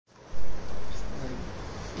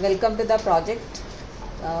Welcome to the project.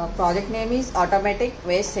 Project name is Automated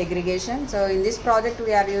Waste Segregation. So in this project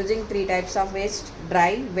we are using three types of waste: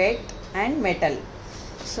 dry, wet and metal.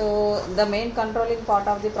 So the main controlling part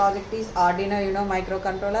of the project is Arduino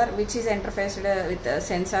microcontroller, which is interfaced with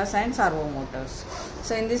sensors and servo motors.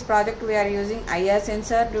 So in this project we are using IR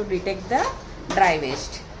sensor to detect the dry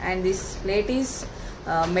waste, and this plate is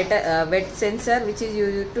wet sensor, which is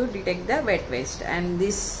used to detect the wet waste. And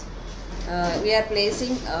this we are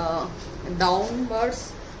placing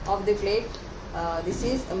downwards of the plate. This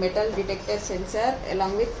is a metal detector sensor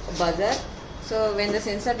along with buzzer. So when the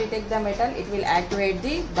sensor detects the metal, it will activate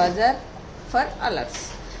the buzzer for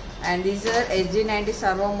alerts. And these are SG90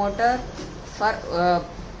 servo motor for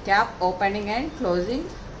cap opening and closing.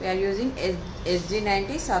 We are using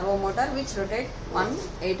SG90 servo motor which rotates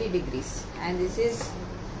 180 degrees. And this is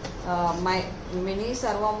my mini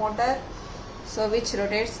servo motor, so which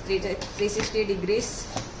rotates 360 degrees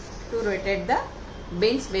to rotate the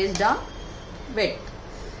bins based on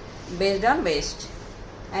waste.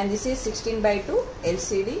 And this is 16:2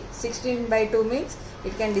 LCD. 16:2 means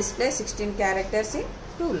it can display 16 characters in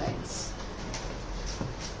 2 lines.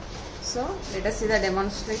 So let us see the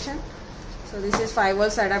demonstration. So this is 5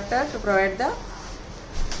 volts adapter to provide the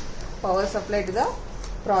power supply to the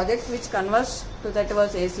project, which converts to 30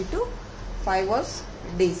 volts AC to 5 volts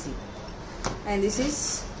DC. And this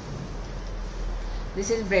is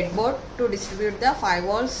breadboard to distribute the 5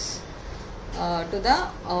 volts to the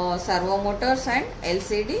servo motors and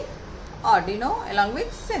LCD Arduino along with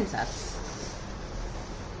sensors.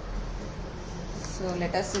 So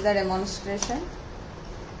let us see the demonstration.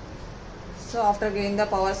 So after giving the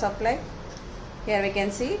power supply, here we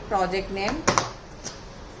can see project name.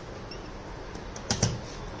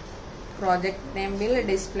 Project name will be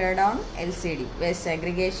displayed on LCD, waste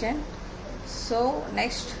segregation. So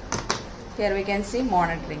next, here we can see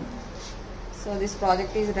monitoring. So this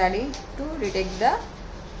project is ready to detect the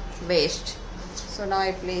waste. So now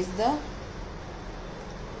I place the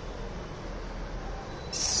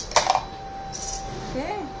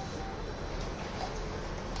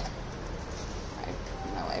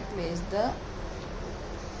now I place the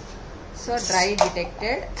dry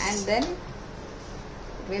detected, and then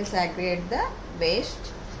it will segregate the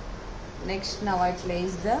waste. Next, now I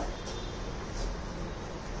place the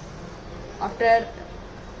after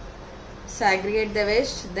segregate the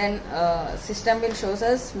waste, then system will show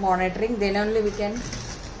us monitoring. Then only we can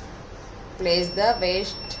place the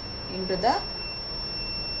waste into the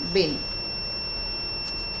bin.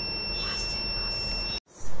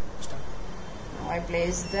 Now I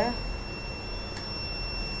place the,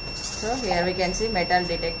 so here we can see metal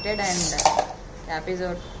detected and cap is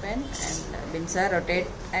open and bins are rotate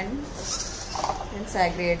and then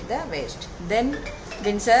segregate the waste. Then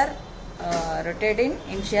bins are rotate in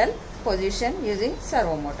initial position using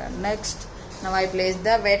servo motor. Next, now I place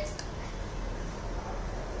the wet.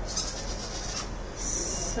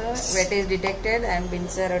 So wet is detected and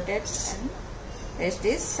bins are rotated and waste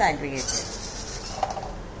is segregated.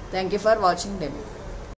 Thank you for watching demo.